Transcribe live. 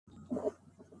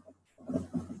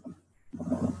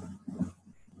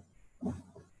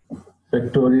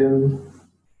Factorial.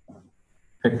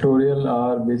 Factorial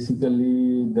are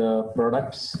basically the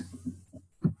products.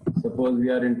 Suppose we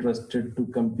are interested to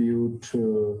compute 5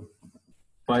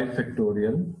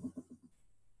 factorial.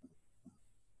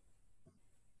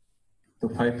 So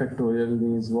 5 factorial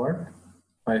means what?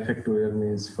 5 factorial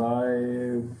means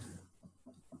 5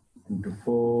 into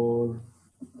 4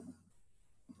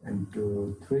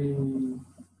 into 3,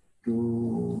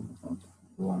 2,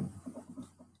 1.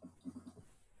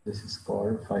 This is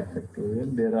called 5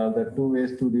 factorial. There are the two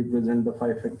ways to represent the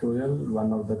 5 factorial.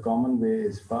 One of the common way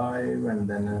is 5 and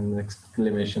then an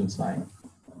exclamation sign.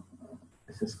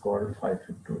 This is called 5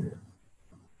 factorial.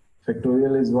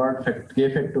 Factorial is what? K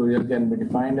factorial can be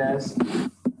defined as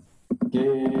k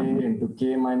into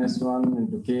k minus 1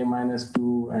 into k minus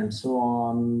 2 and so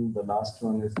on. The last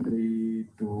one is 3,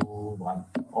 2, 1.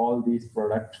 All these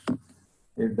products,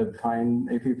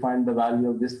 if you find the value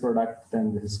of this product,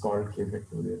 then this is called k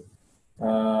factorial.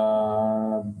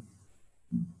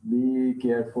 Be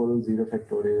careful, 0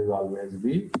 factorial is always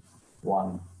be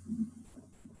 1.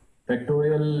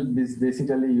 Factorial is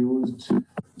basically used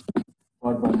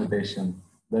for permutation.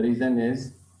 The reason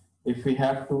is, if we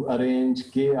have to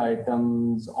arrange k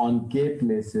items on k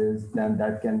places, then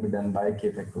that can be done by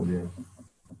k factorial.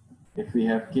 If we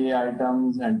have k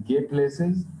items and k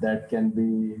places, that can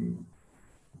be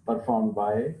performed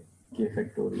by k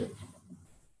factorial.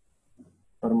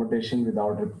 Permutation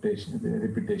without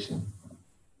repetition.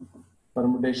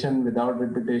 Permutation without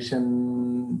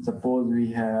repetition, suppose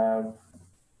we have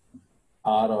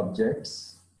R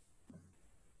objects,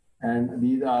 and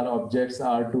these R objects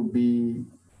are to be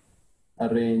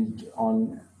arranged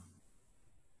on,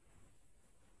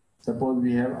 suppose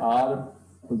we have R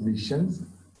positions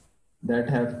that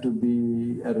have to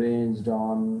be arranged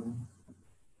on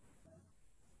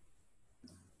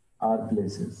R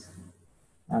places.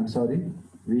 I'm sorry,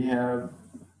 we have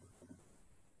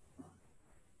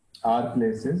R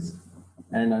places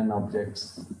and N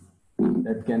objects.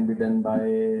 That can be done by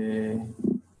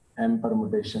M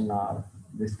permutation R.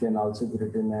 This can also be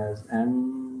written as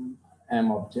M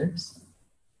objects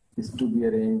is to be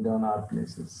arranged on R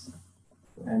places.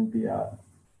 So MPR,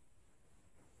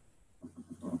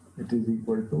 it is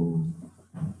equal to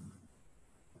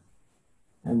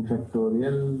M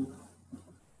factorial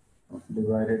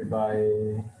divided by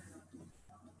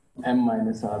M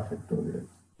minus R factorial.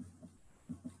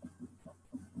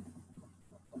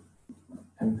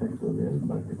 M factorial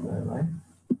multiplied by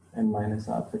M minus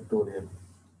R factorial.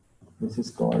 This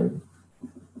is called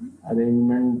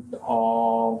arrangement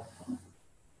of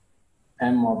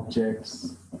M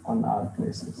objects on R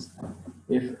places.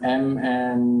 If M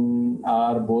and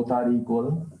R both are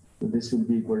equal, so this will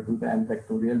be equal to the M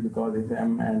factorial, because if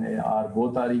M and R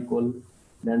both are equal,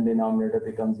 then denominator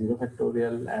becomes 0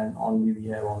 factorial and only we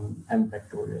have on M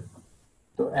factorial.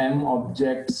 So M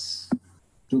objects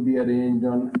to be arranged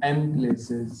on M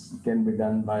places can be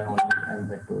done by only M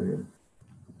factorial.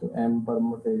 So M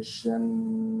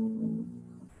permutation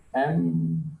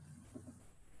M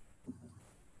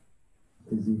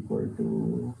is equal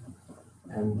to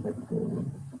M factorial.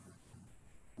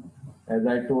 As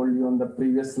I told you on the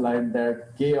previous slide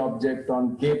that K object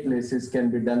on K places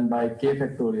can be done by K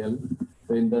factorial.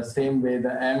 So in the same way,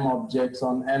 the M objects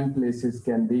on M places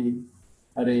can be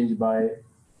arranged by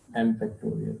M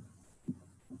factorial.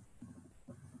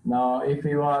 Now, if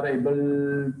you are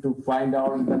able to find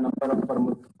out the number of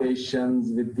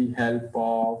permutations with the help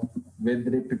of with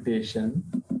repetition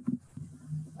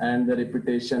and the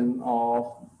repetition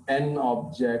of N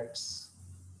objects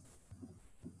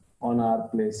on R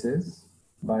places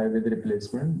with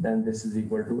replacement, then this is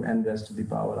equal to N raised to the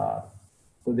power R.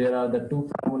 So there are the two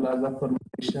formulas of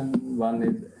permutation. One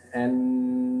is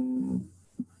NPR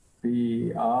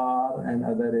and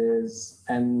other is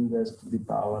N raised to the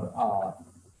power R.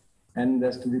 N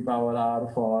raised to the power R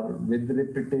for with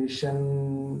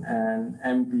repetition and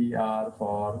MPR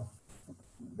for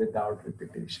without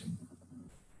repetition.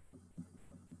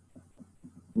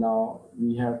 Now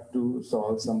we have to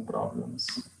solve some problems.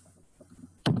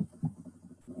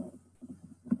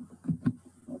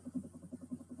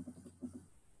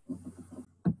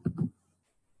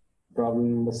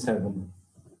 Problem number 7.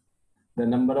 The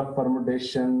number of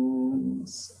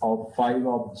permutations of 5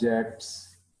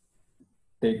 objects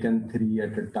taken 3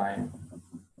 at a time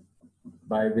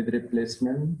by with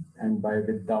replacement and by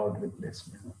without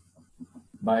replacement.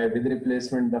 By with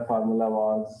replacement, the formula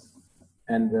was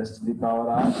N raised to the power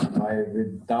R. By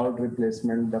without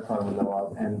replacement, the formula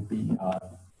was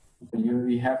NPR. So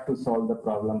we have to solve the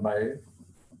problem by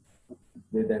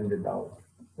with and without.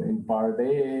 So in part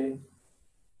A,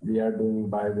 we are doing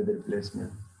by with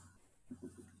replacement.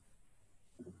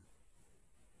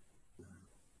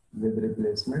 with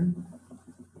replacement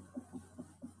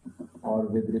or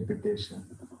with repetition.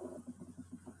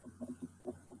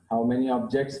 How many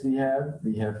objects we have?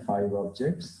 We have 5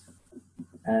 objects.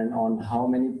 And on how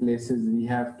many places we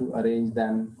have to arrange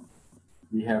them?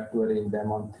 We have to arrange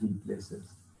them on 3 places.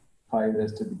 5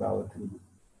 raised to the power 3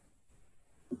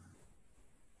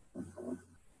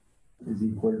 is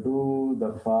equal to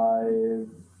the 5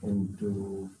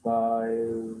 into 5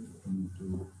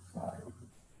 into 5.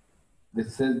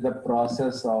 This is the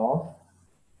process of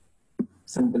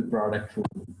simple product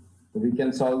rule. So we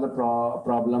can solve the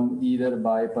problem either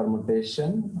by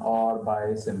permutation or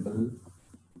by simple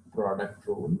product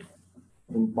rule.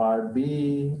 In part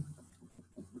B,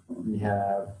 we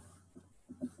have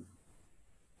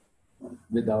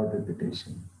without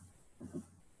repetition.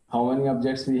 How many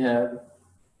objects we have?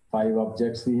 5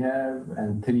 objects we have,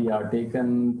 and 3 are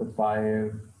taken. The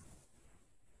 5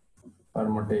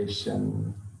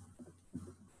 permutation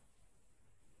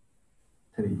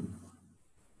 3.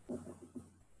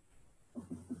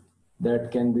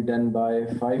 That can be done by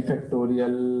 5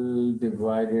 factorial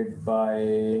divided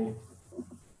by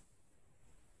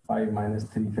 5 minus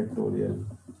 3 factorial.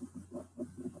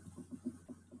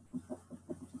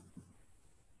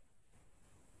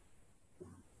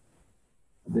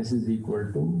 This is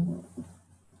equal to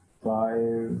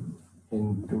 5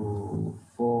 into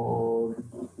 4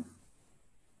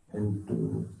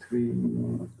 into 3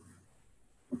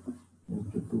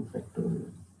 into 2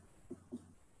 factorial.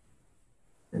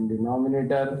 In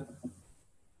denominator,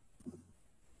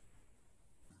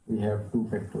 we have 2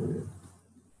 factorial.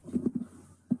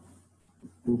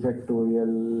 2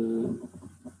 factorial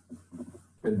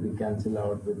will be cancelled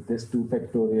out. With this 2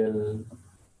 factorial,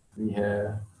 we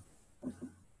have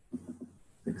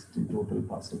 60 total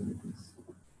possibilities.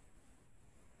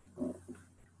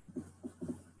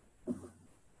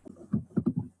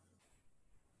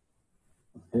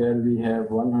 Here we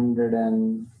have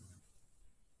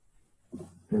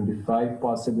 125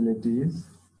 possibilities,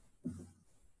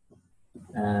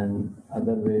 and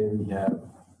other way we have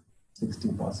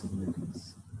 60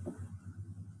 possibilities.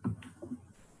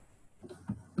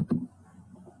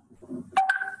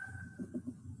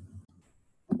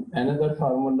 Another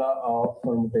formula of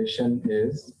permutation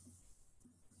is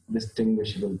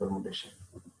distinguishable permutation.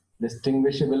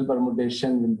 Distinguishable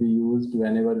permutation will be used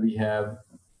whenever we have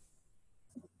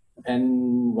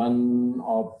n1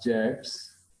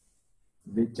 objects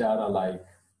which are alike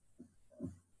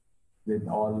in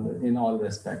all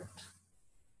respect.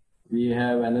 We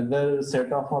have another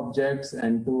set of objects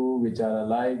n2 which are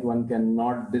alike. One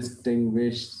cannot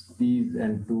distinguish these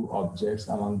n2 objects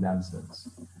among themselves,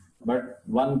 but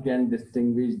one can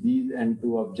distinguish these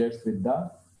n2 objects with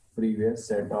the previous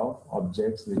set of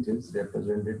objects which is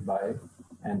represented by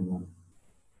n1.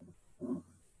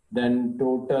 Then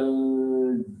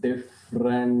total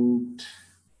different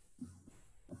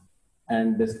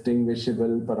and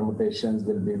distinguishable permutations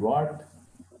will be what?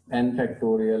 N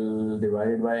factorial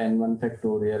divided by n1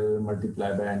 factorial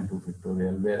multiplied by n2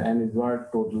 factorial, where n is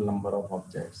what? Total number of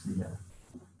objects we have.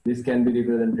 This can be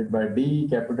represented by D,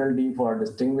 capital D for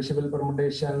distinguishable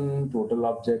permutation. Total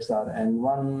objects are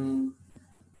n1.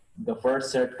 The first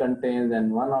set contains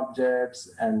n1 objects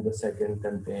and the second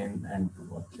contains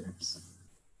n2 objects.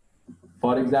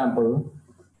 For example,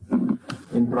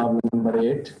 in problem number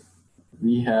 8,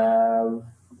 we have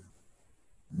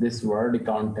this word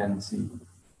accountancy,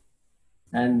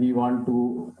 and we want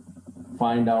to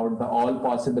find out all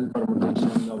possible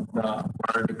permutations of the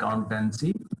word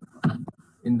accountancy.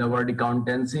 In the word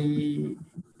accountancy,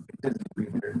 it is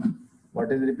repeated.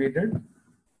 What is repeated?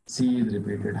 C is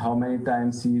repeated. How many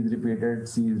times C is repeated?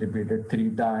 C is repeated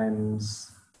 3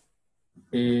 times.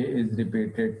 A is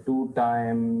repeated 2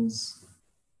 times.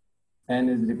 N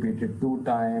is repeated 2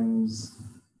 times.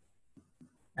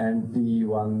 And T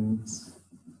once.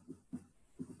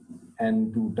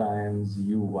 N 2 times.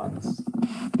 U once.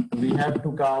 We have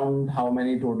to count how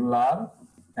many total are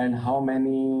and how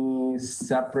many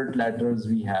separate letters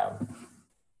we have.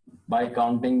 By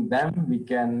counting them, we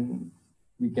can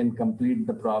complete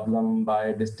the problem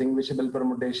by distinguishable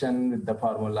permutation with the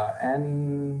formula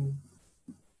N,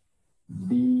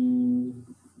 D,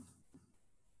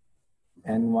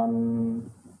 N1,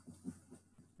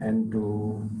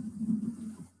 N2,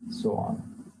 so on.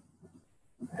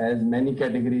 As many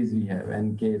categories we have,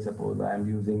 NK, suppose I am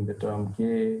using the term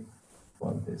K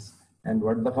for this. And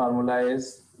what the formula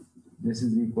is? This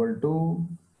is equal to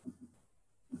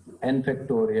n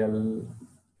factorial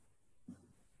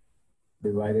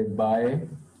divided by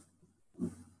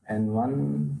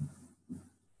n1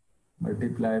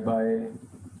 multiplied by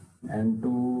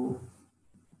n2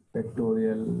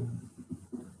 factorial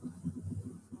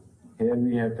Here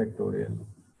we have factorial,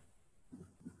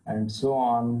 and so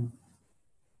on.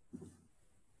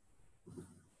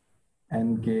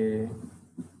 Nk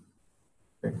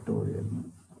factorial.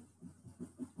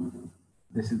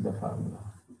 This is the formula.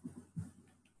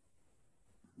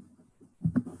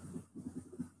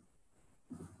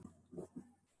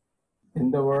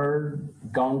 In the word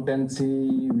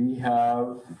accountancy, we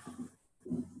have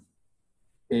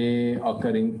A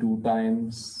occurring 2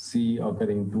 times, C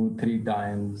occurring 3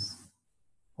 times,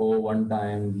 O 1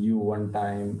 time, U 1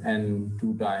 time, N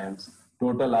 2 times.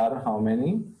 Total are how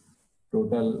many?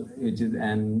 Total, which is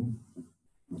N,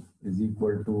 is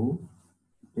equal to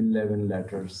 11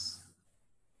 letters.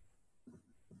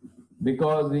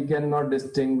 Because we cannot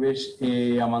distinguish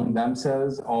A among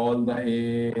themselves, all the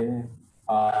A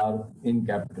are in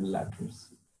capital letters.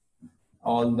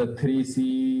 All the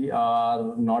 3C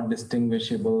are not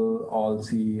distinguishable, all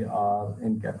C are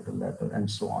in capital letter, and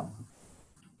so on.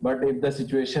 But if the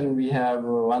situation we have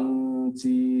one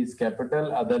C is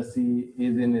capital, other C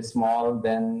is in small,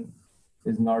 then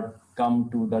is not come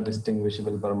to the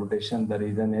distinguishable permutation. The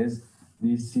reason is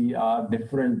these C are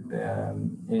different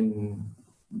in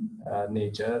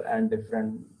nature and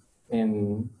different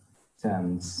in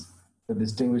sense. The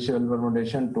distinguishable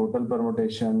permutation, total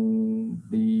permutation,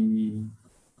 D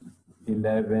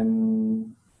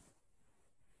 11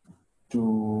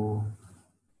 2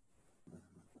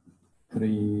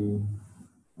 3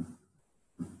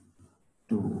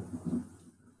 2.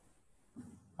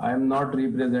 I am not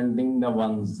representing the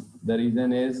ones. The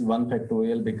reason is 1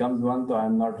 factorial becomes 1, so I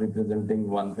am not representing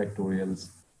 1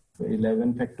 factorials. So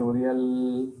 11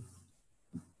 factorial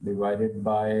divided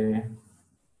by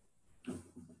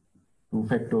 2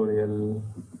 factorial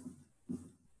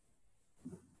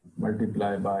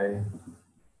multiply by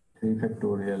 3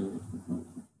 factorial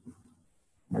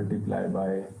multiply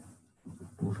by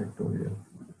 2 factorial.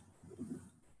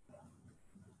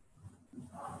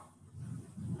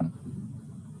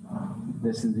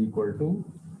 This is equal to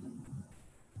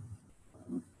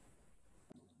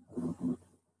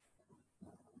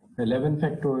 11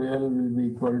 factorial will be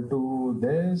equal to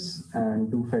this,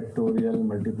 and 2 factorial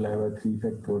multiplied by 3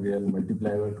 factorial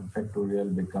multiplied by 2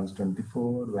 factorial becomes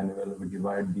 24. Whenever we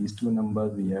divide these two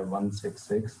numbers, we have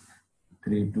 166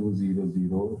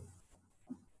 3200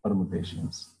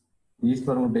 permutations. These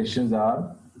permutations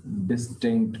are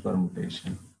distinct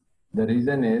permutation. The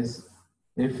reason is,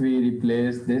 if we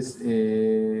replace this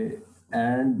A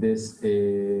and this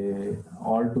A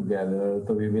all together,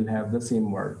 so we will have the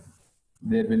same word.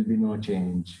 There will be no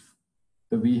change.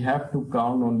 So we have to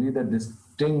count only the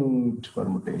distinct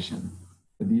permutation.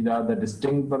 So these are the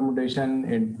distinct permutation.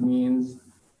 It means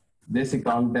this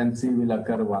accountancy will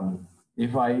occur 1.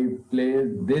 If I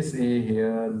place this A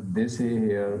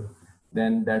here,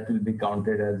 then that will be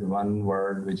counted as one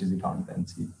word, which is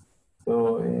accountancy.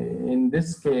 So in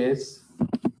this case,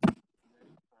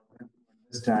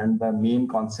 understand the main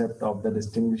concept of the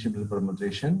distinguishable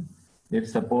permutation. If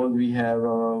suppose we have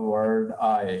a word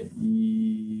I,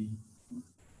 E,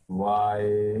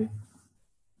 Y,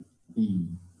 E,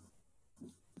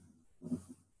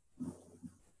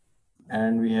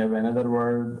 and we have another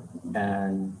word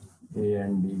and A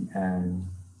and D, and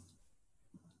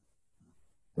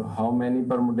so how many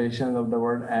permutations of the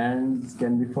word ands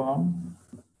can be formed?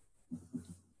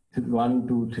 1,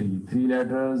 2, 3. 3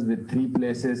 letters with 3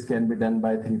 places can be done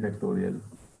by 3 factorial.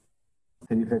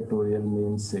 3 factorial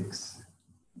means 6.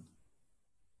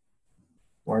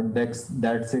 What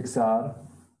that 6 are?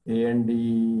 A and D,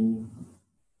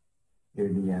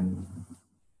 ADN,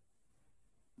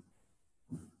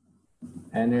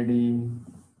 NAD,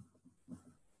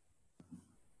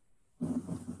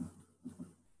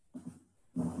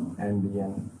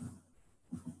 NDN,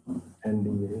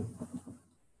 NDA.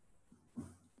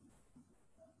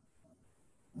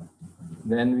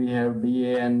 Then we have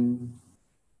DAN,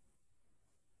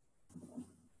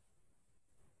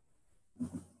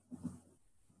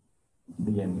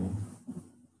 DNA.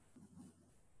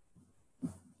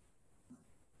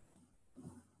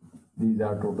 These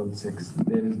are total 6.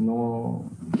 There is no,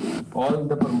 all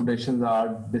the permutations are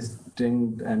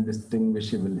distinct and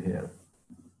distinguishable here.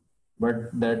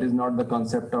 But that is not the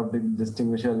concept of the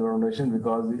distinguishable permutation,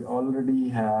 because we already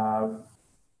have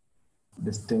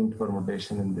distinct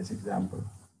permutation in this example.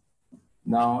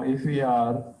 Now, if we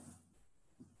are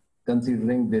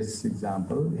considering this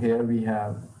example, here we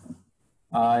have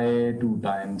I 2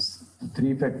 times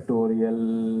 3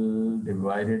 factorial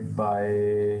divided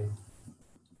by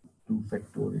 2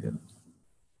 factorial.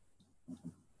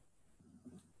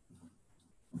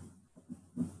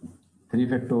 3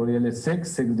 factorial is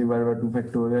 6, 6 divided by 2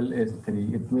 factorial is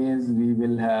 3. It means we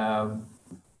will have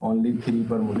only 3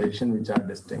 permutation which are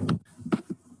distinct.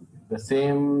 The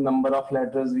same number of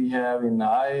letters we have in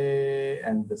I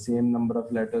and the same number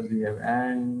of letters we have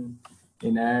N.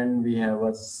 In N we have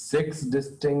a 6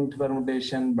 distinct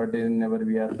permutation, but whenever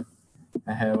we have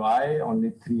I,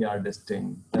 only 3 are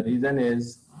distinct. The reason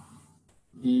is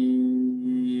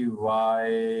E,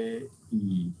 Y,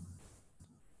 E,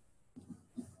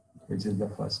 which is the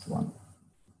first one.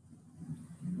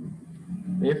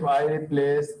 If I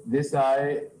replace this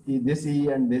I, this E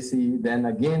and this E, then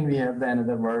again we have the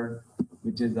another word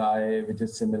which is I, which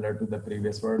is similar to the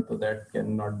previous word, so that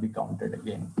cannot be counted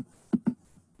again.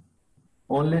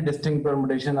 Only distinct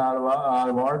permutation are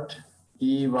what?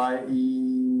 E, Y,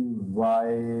 E,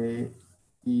 Y,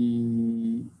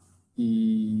 E,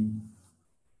 E,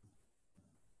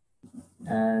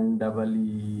 and double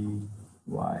E,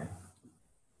 Y.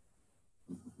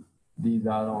 These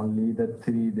are only the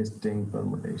 3 distinct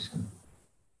permutations.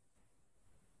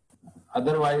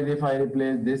 Otherwise, if I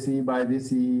replace this E by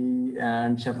this E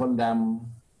and shuffle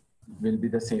them, will be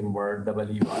the same word, double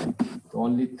EY. So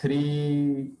only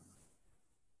 3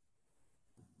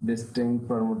 distinct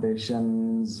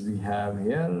permutations we have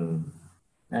here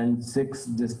and 6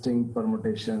 distinct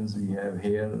permutations we have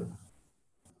here.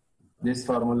 This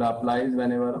formula applies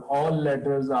whenever all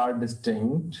letters are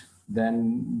distinct,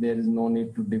 then there is no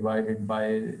need to divide it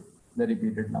by the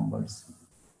repeated numbers.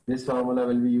 This formula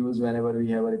will be used whenever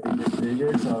we have a repeated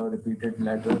digits or repeated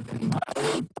letters in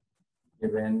a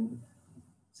given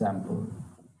sample.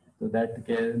 So that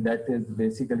is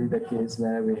basically the case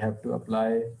where we have to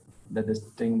apply the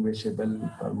distinguishable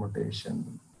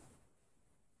permutation.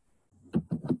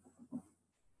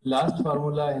 Last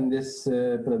formula in this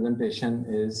presentation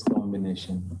is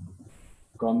combination.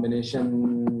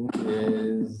 Combination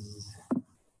is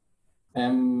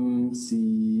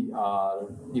MCR.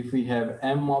 If we have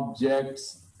M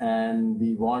objects and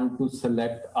we want to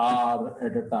select R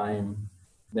at a time,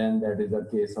 then that is a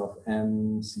case of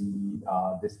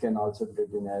MCR. This can also be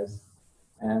written as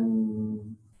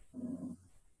M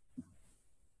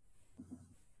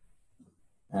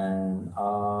and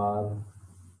R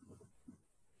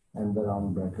and the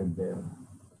round bracket there.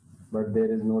 But there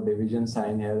is no division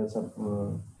sign here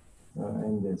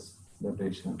in this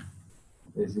notation.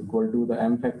 Is equal to the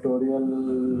M factorial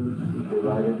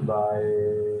divided by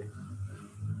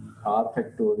R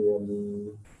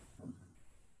factorial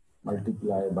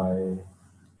multiplied by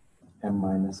M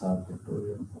minus R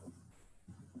factorial.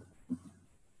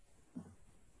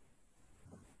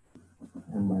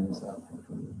 M minus R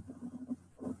factorial.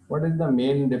 What is the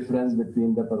main difference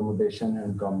between the permutation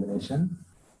and combination?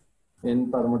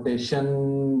 In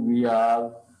permutation, we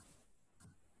are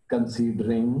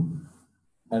considering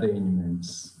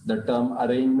arrangements. The term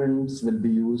arrangements will be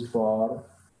used for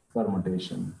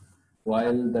permutation,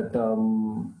 while the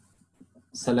term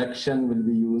selection will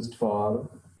be used for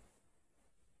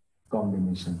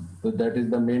combination. So that is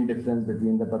the main difference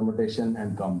between the permutation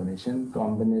and combination.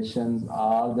 Combinations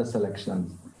are the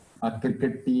selections. A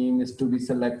cricket team is to be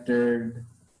selected.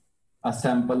 A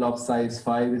sample of size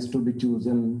 5 is to be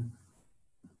chosen.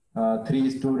 3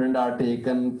 students are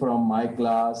taken from my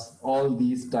class. All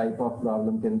these type of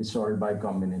problem can be solved by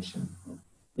combination.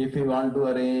 If we want to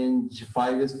arrange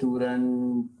 5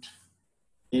 students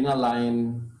in a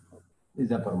line,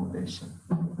 is a permutation.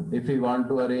 If we want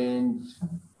to arrange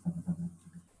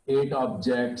 8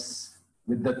 objects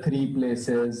with the 3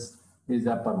 places, is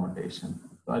a permutation.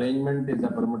 So arrangement is a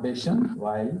permutation,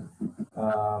 while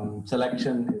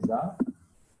selection is a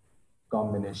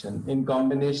combination. In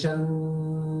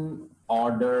combination,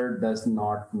 order does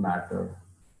not matter.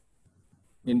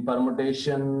 In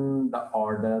permutation, the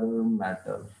order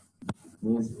matters.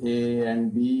 Means A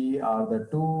and B are the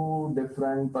 2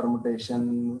 different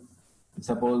permutations.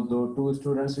 Suppose though 2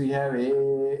 students we have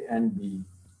A and B.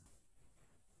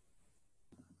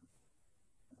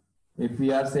 If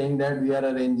we are saying that we are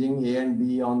arranging A and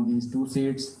B on these 2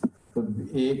 seats, so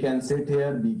A can sit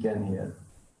here, B can here.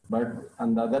 But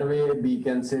on the other way, B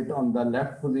can sit on the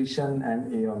left position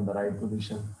and A on the right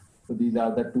position. So these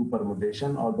are the 2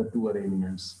 permutation or the 2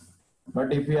 arrangements.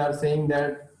 But if we are saying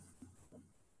that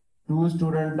 2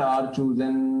 students are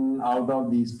chosen out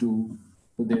of these 2,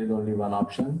 so there is only one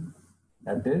option.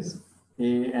 That is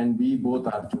A and B both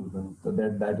are chosen. So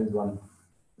that is one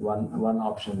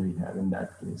option we have in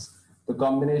that case. So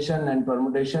combination and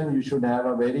permutation, you should have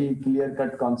a very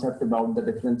clear-cut concept about the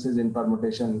differences in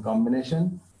permutation and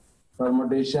combination.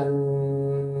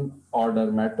 Permutation,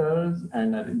 order matters,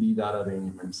 and these are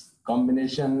arrangements.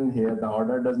 Combination, here the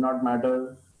order does not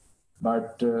matter,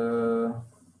 but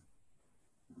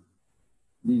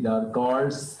these are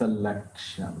called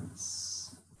selections.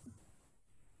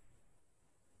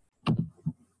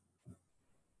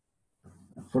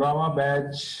 From a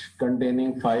batch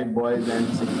containing 5 boys and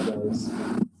 6 girls,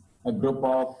 a group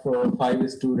of 5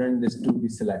 students is to be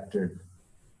selected.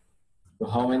 So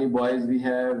how many boys we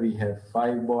have? We have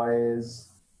 5 boys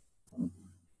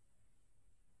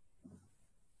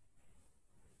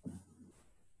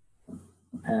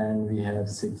and we have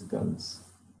 6 girls.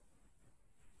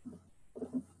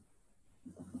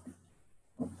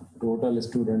 Total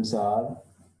students are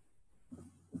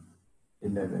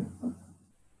 11.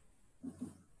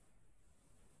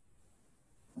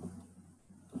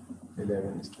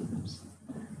 11 students.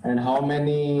 And how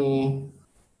many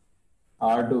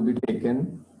are to be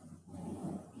taken?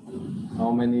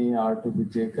 How many are to be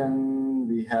taken?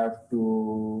 We have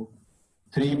to,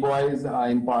 3 boys are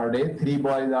in part A, 3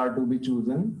 boys are to be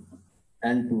chosen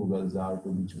and 2 girls are to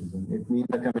be chosen. It means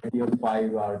the committee of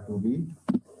 5 are to be,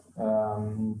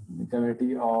 the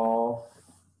committee of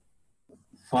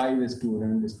 5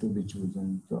 students is to be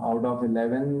chosen. So out of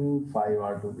 11, 5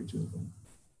 are to be chosen.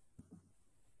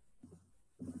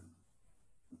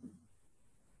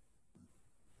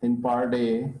 In part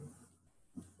A,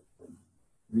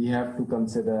 we have to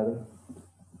consider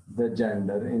the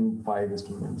gender in 5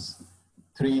 students.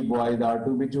 3 boys are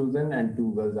to be chosen and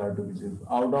 2 girls are to be chosen.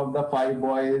 Out of the 5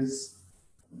 boys,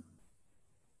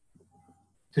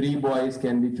 3 boys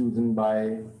can be chosen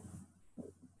by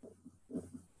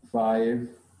 5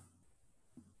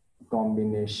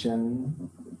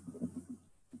 combination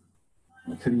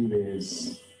 3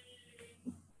 ways.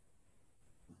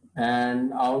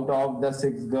 And out of the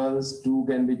 6 girls, 2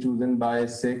 can be chosen by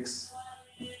 6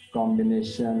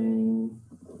 combination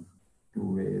 2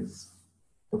 ways.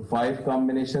 So 5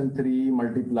 combination 3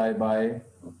 multiplied by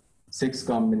 6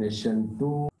 combination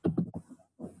 2,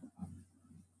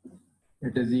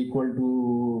 it is equal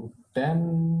to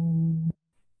 10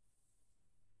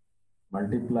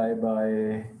 multiplied by,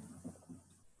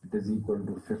 it is equal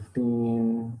to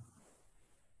 15.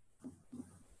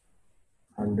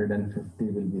 150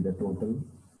 will be the total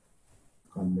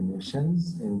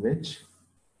combinations in which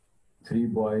 3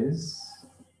 boys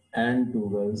and 2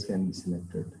 girls can be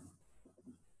selected.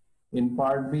 In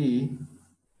part B,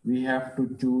 we have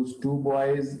to choose 2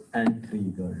 boys and 3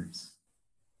 girls.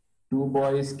 2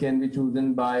 boys can be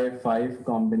chosen by 5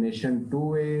 combination 2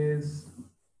 ways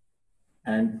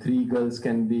and 3 girls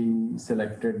can be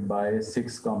selected by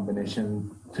 6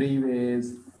 combination 3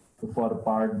 ways. So for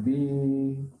part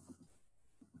B,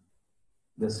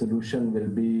 the solution will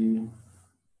be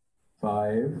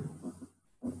 5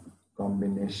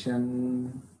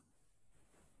 combination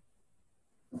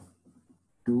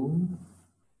 2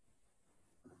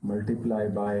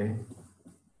 multiplied by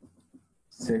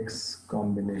 6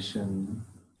 combination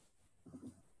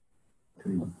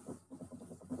 3.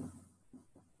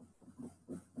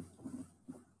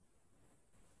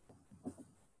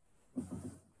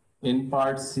 In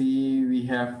part C, we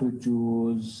have to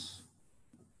choose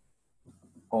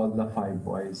all the 5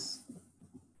 boys.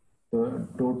 So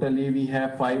totally we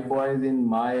have 5 boys in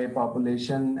my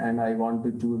population and I want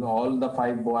to choose all the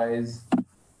 5 boys.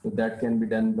 So that can be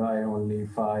done by only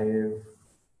 5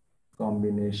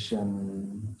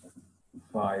 combination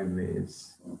 5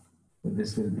 ways. So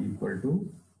this will be equal to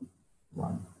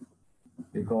 1.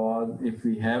 Because if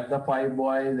we have the 5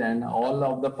 boys and all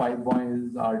of the 5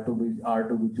 boys are to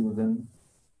be chosen,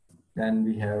 then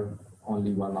we have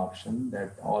only one option,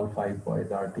 that all 5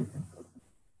 boys are taken.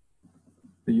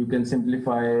 So you can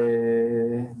simplify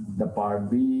the part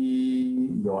B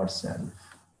yourself.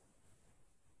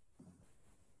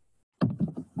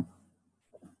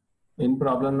 In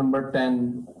problem number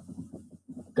 10,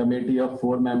 committee of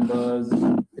 4 members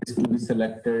is to be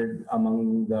selected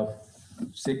among the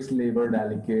 6 labor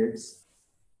delegates.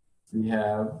 We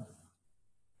have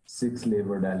 6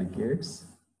 labor delegates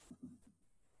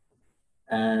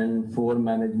and 4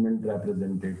 management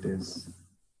representatives.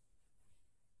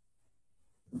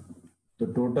 The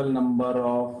total number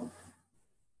of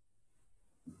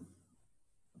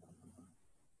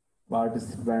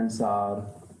participants are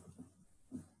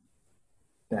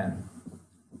 10.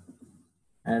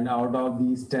 And out of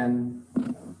these 10,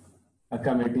 a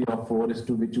committee of 4 is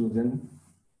to be chosen.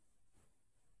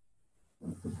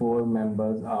 4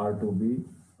 members are to be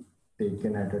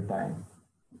taken at a time.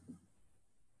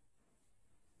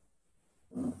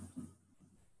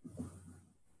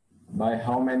 By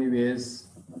how many ways?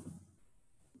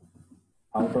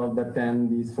 Out of the 10,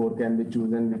 these 4 can be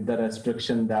chosen with the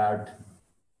restriction that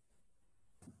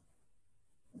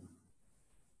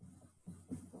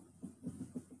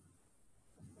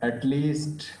at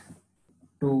least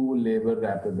 2 labor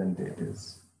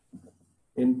representatives.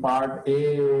 In part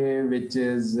A, which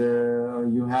is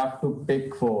you have to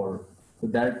pick 4. So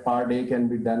that part A can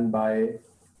be done by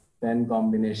 10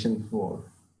 combination 4.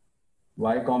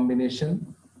 Why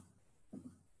combination?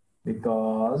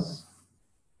 Because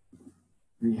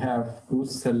we have to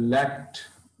select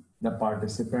the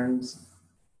participants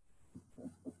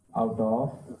out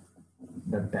of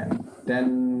the 10.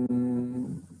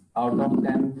 10 out of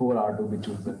 10, 4 are to be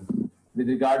chosen. With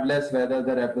regardless whether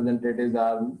the representatives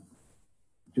are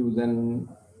chosen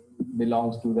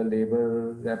belongs to the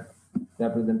labor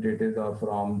representatives or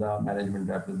from the management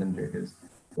representatives.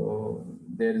 So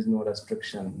there is no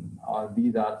restriction.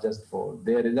 These are just 4.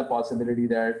 There is a possibility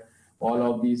that all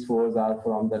of these 4s are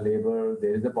from the labor.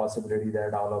 There is a possibility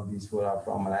that all of these 4 are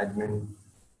from management.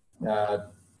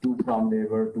 2 from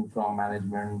labor, 2 from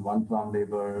management, 1 from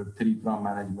labor, 3 from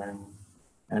management,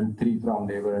 and 3 from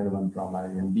labor and 1 from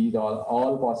management. These are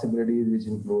all possibilities which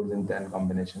includes in 10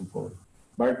 combination 4.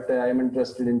 But I am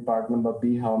interested in part number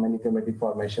B, how many committee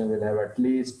formation will have at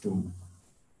least 2.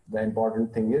 The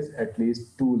important thing is at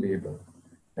least 2 labor.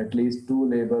 At least 2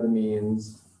 labor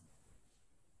means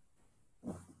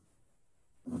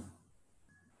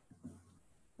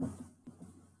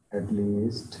at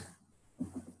least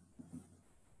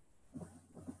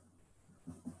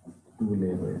 2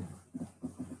 labor.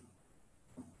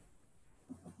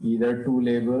 Either 2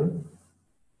 labor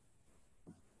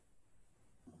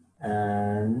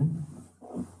and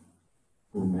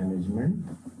 2 management,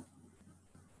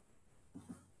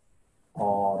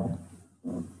 or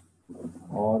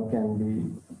can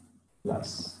be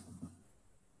plus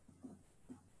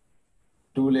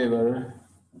 2 labor,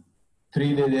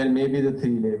 3 labor, there may be the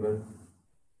 3 labor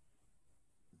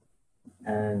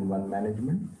and 1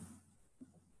 management,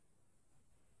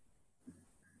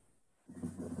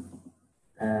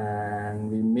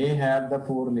 and we may have the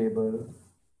 4 labor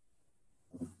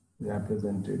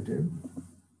representative,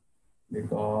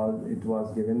 because it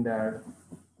was given that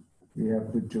we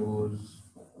have to choose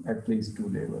at least 2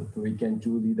 labor. So we can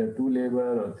choose either 2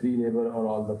 labor or 3 labor or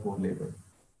all the 4 labor.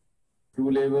 2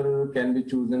 labor can be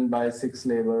chosen by 6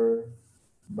 labor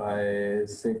by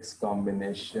 6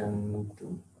 combination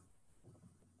 2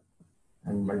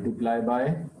 and multiply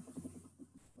by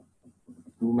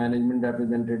 2 management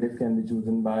representative can be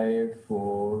chosen by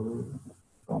 4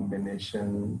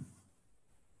 combination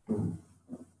 2,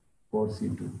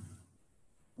 4C2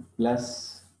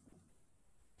 plus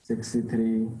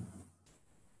 63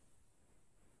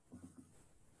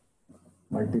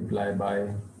 multiply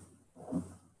by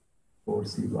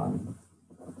 4C1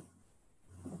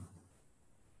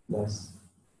 plus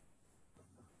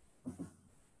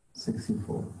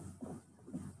 64.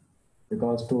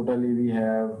 Because totally we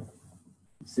have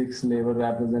 6 labor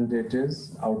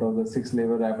representatives. Out of the 6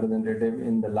 labor representative,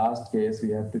 in the last case, we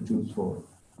have to choose 4.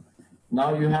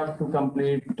 Now you have to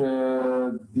complete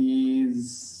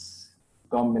these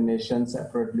combinations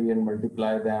separately and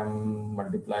multiply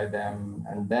them,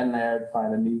 and then add.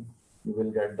 Finally, you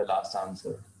will get the last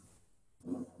answer.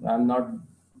 I'm not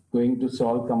going to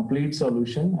solve complete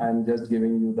solution. I'm just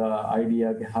giving you the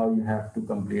idea how you have to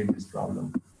complete this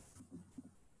problem.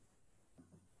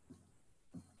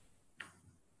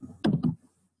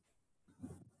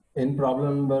 In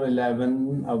problem number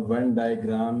 11, a Venn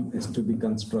diagram is to be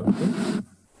constructed.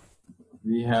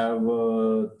 We have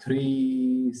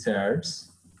 3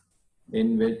 sets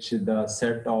in which the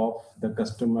set of the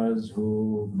customers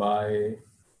who buy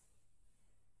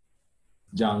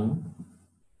Jung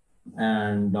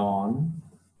and Dawn,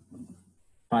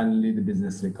 finally the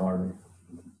business recorder.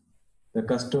 The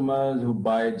customers who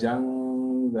buy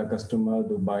Jung, the customers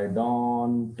who buy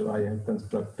Dawn, so I am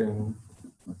constructing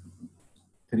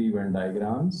 3 Venn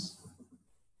diagrams.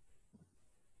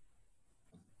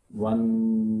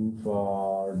 One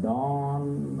for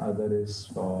Dawn, other is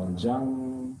for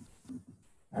Jung,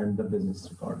 and the business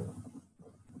recorder.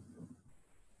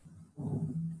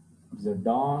 The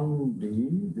Dawn D,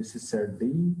 this is set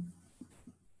D.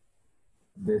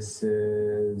 This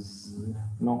is,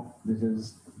 no, this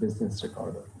is business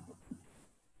recorder.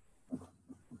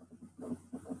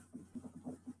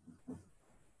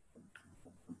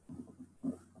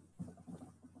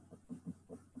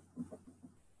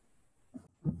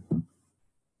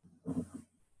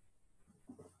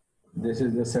 This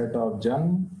is the set of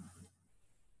Jung,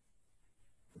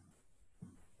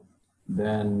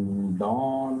 then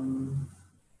Dawn,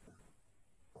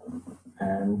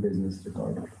 and business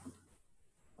recorder.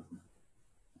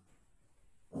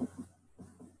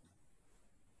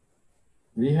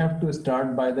 We have to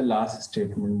start by the last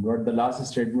statement. What the last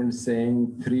statement is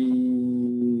saying,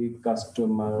 3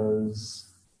 customers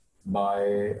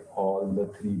buy all the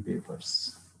 3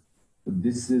 papers. So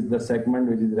this is the segment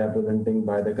which is representing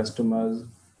by the customers.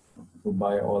 who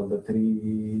buy all the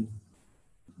 3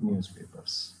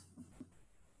 newspapers.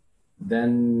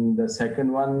 Then the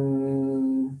second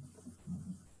one,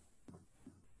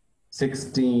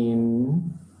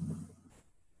 16,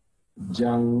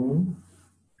 Jung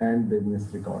and business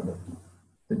recorder.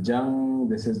 The Jung,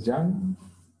 this is Jung,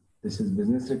 this is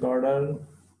business recorder,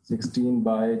 16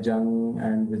 by Jung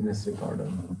and business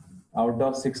recorder. Out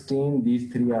of 16,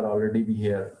 these 3 are already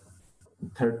here.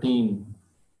 13,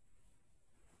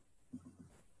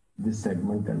 this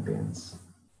segment contains.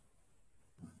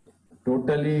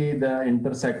 Totally, the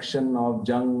intersection of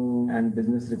Jung and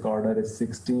business recorder is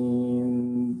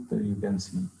 16. So you can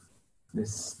see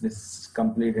this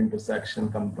complete intersection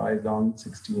comprised on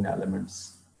 16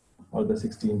 elements or the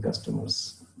 16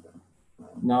 customers.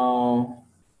 Now,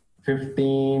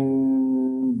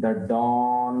 15, the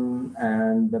Dawn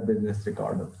and the business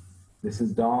recorder. This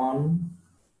is Dawn,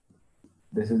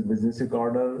 this is business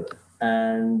recorder,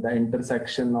 and the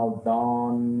intersection of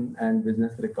Dawn and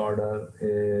business recorder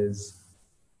is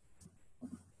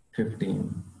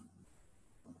 15.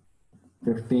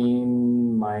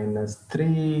 15 minus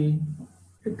 3,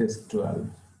 it is 12.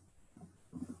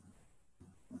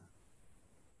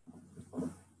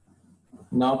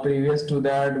 Now, previous to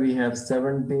that, we have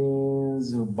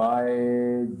 17s who buy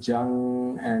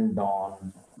Jung and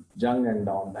Dawn. Jung and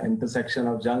Dawn. The intersection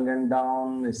of Jung and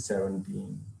Dawn is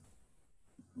 17.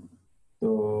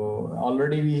 So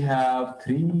already we have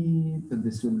 3, so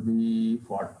this will be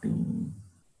 14.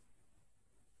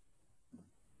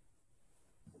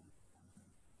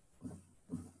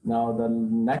 Now the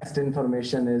next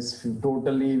information is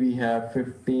totally we have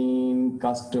 15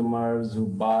 customers who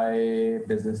buy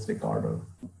business recorder.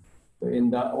 So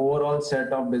in the overall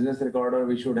set of business recorder,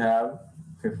 we should have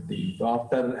 50. So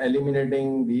after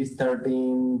eliminating these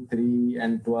 13, 3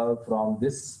 and 12 from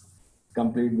this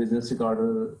complete business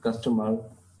recorder customer,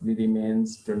 we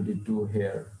remains 22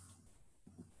 here.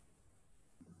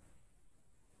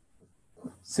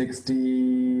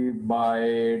 60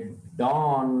 by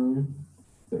Dawn.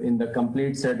 So in the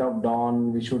complete set of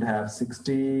Dawn, we should have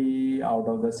 60. Out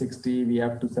of the 60, we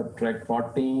have to subtract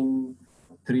 14,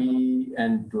 3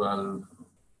 and 12.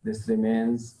 This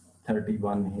remains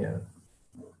 31 here.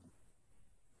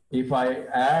 If I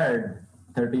add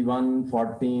 31,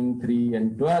 14, 3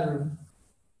 and 12,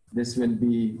 this will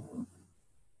be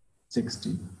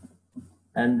 60.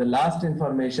 And the last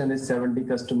information is 70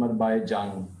 customer by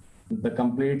Jung. The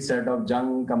complete set of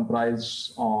Jung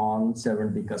comprised on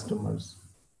 70 customers.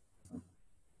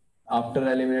 After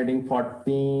eliminating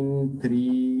 14,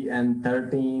 3 and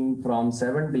 13 from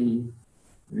 70,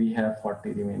 we have 40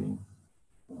 remaining.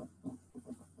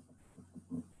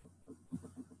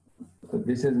 So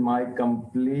this is my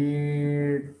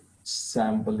complete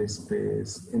sample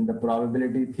space. In the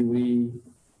probability theory,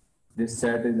 this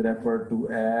set is referred to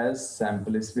as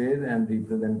sample space and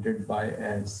represented by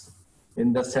S.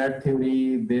 In the set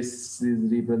theory, this is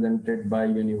represented by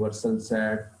universal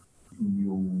set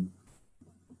U.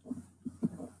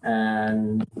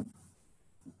 And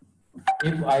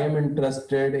if I am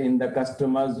interested in the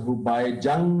customers who buy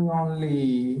Jung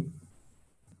only,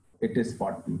 it is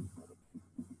 40.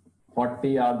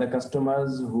 40 are the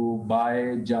customers who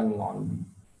buy Jung only.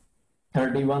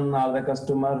 31 are the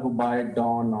customers who buy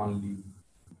Dawn only.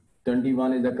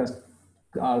 21 is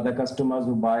are the customers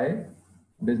who buy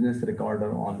business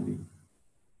recorder only.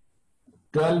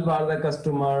 12 are the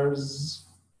customers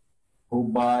who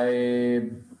buy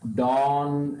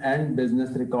Dawn and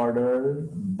business recorder,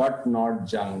 but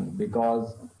not Jung,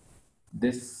 because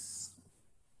this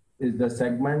is the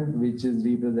segment which is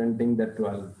representing the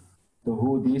 12. So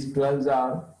who these 12s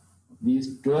are?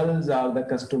 These 12s are the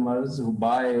customers who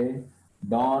buy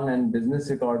Dawn and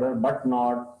business recorder, but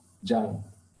not Jung.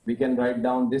 We can write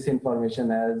down this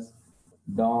information as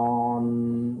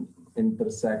Dawn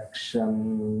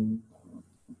intersection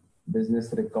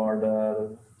business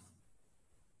recorder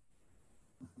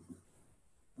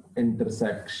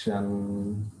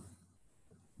intersection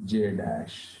J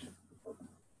dash.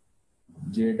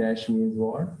 J dash means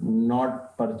what?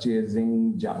 Not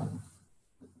purchasing Jung.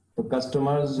 So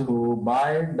customers who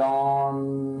buy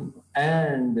Dawn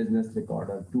and business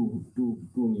recorder, two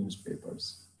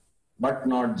newspapers, but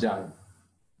not Jung,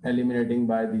 eliminating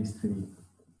by these 3.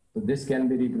 So this can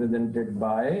be represented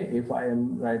by, if I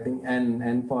am writing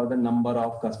N for the number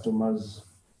of customers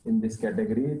in this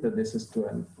category, so this is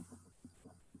 12.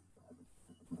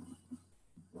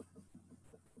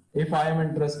 If I am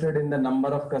interested in the number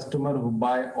of customers who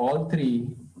buy all 3,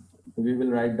 we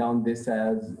will write down this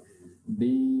as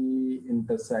B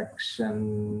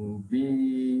intersection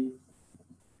B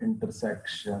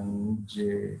intersection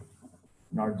J,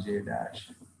 not J dash.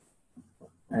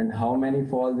 And how many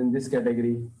falls in this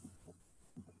category?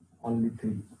 Only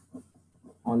 3.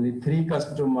 Only 3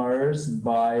 customers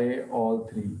buy all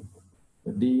 3.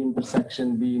 So D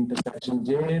intersection B intersection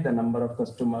J, the number of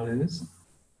customers is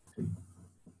 3.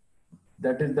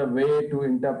 That is the way to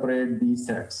interpret these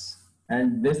sets.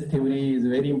 And this theory is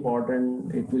very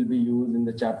important. It will be used in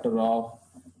the chapter of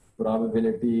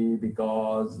probability,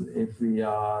 because if we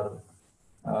are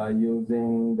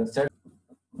using the set,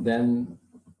 then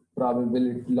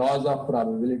probability, laws of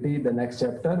probability, the next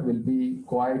chapter will be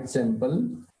quite simple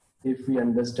if we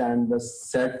understand the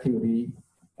set theory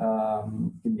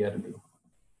clearly.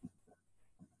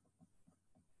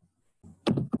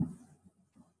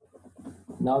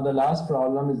 Now the last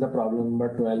problem is the problem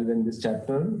number 12 in this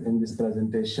chapter, in this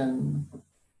presentation.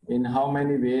 In how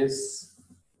many ways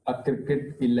a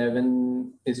cricket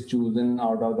 11 is chosen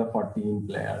out of the 14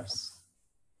 players?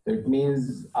 So it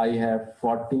means I have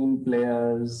 14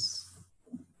 players.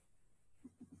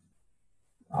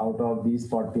 Out of these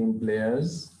 14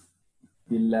 players,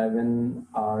 11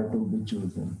 are to be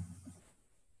chosen.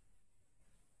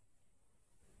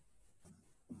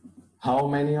 How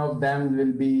many of them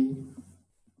will be?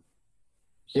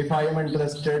 If I am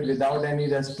interested without any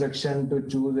restriction to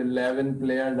choose 11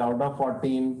 players out of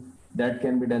 14, that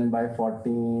can be done by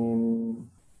 14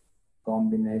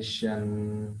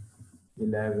 combination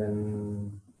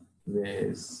 11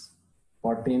 ways.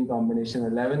 14 combination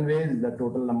 11 ways is the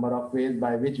total number of ways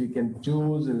by which we can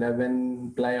choose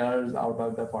 11 players out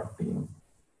of the 14.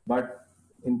 But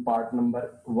in part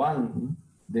number 1,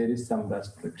 there is some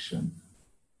restriction.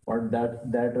 What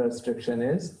that restriction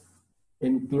is,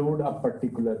 include a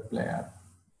particular player.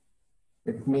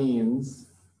 It means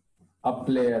a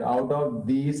player out of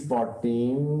these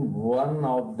 14, one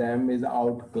of them is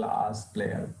outclassed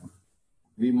player.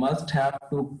 We must have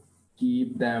to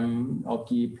keep them or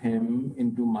keep him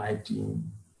into my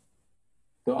team.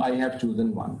 So I have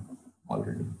chosen one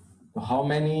already. So how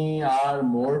many are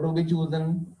more to be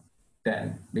chosen?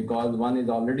 10. Because one is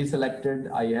already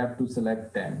selected, I have to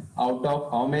select 10. Out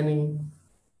of how many?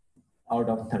 Out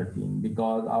of 13,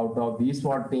 because out of these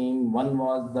 14, one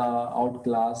was the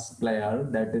outclass player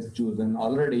that is chosen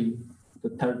already. So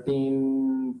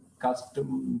 13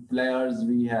 custom players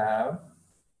we have,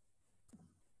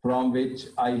 from which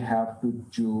I have to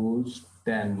choose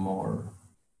 10 more.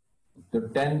 So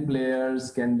 10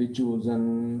 players can be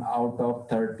chosen out of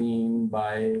 13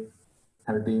 by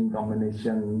 13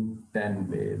 combination 10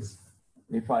 ways.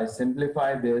 If I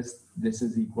simplify this, this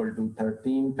is equal to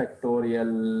 13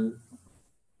 factorial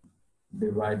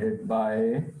divided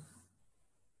by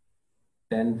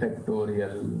 10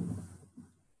 factorial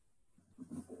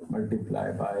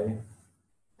multiplied by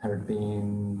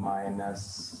 13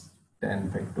 minus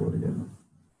 10 factorial.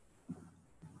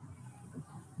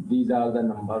 These are the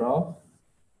number of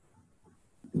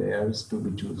players to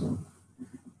be chosen.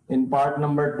 In part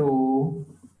number 2,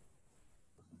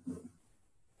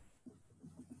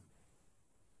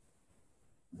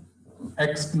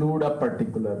 exclude a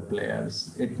particular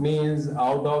players. It means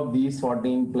out of these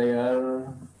 14 players,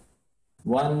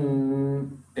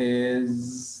 one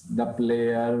is the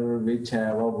player which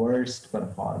have a worst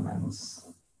performance,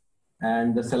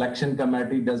 and the selection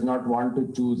committee does not want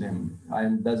to choose him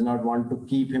and does not want to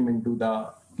keep him into the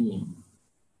team.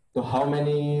 So how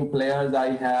many players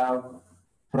I have,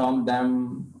 from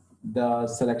them the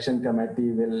selection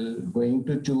committee will going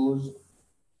to choose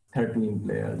 13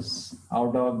 players.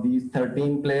 Out of these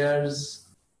 13 players,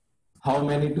 how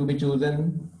many to be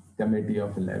chosen? Committee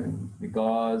of 11,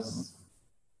 because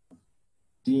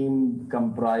team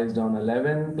comprised on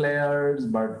 11 players,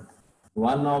 but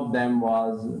one of them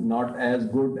was not as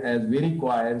good as we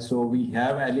require, so we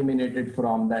have eliminated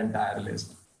from the entire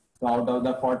list. So out of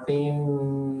the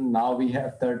 14, now we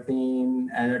have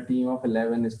 13, and a team of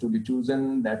 11 is to be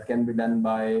chosen. That can be done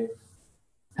by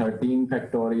 13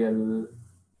 factorial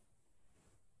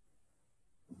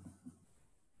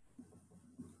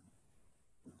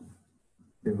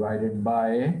divided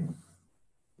by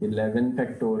 11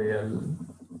 factorial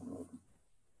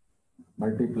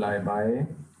multiplied by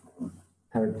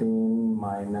 13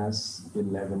 minus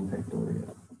 11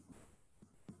 factorial.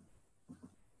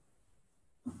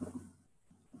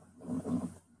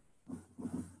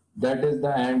 That is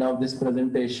the end of this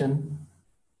presentation.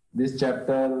 This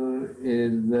chapter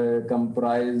is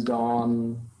comprised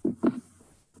on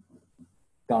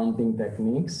counting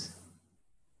techniques.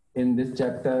 In this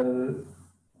chapter,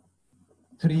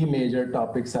 3 major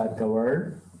topics are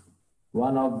covered.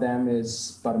 One of them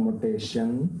is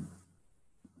permutation.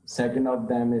 Second of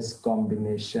them is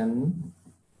combination.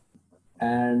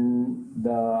 And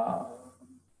the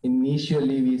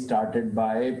Initially, we started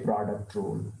by product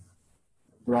rule.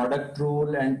 Product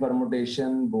rule and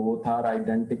permutation both are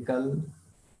identical.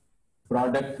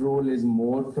 Product rule is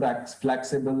more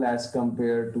flexible as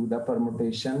compared to the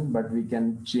permutation, but we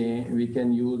can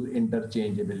use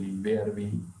interchangeably where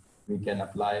we can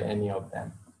apply any of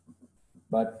them.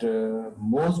 But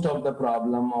most of the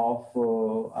problem of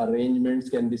arrangements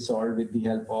can be solved with the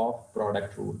help of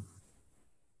product rule.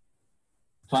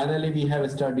 Finally, we have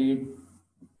studied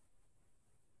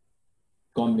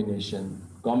combination.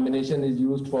 Combination is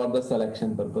used for the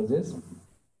selection purposes.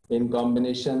 In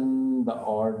combination, the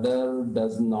order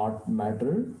does not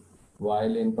matter,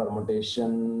 while in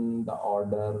permutation, the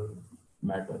order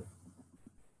matters.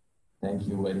 Thank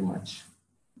you very much.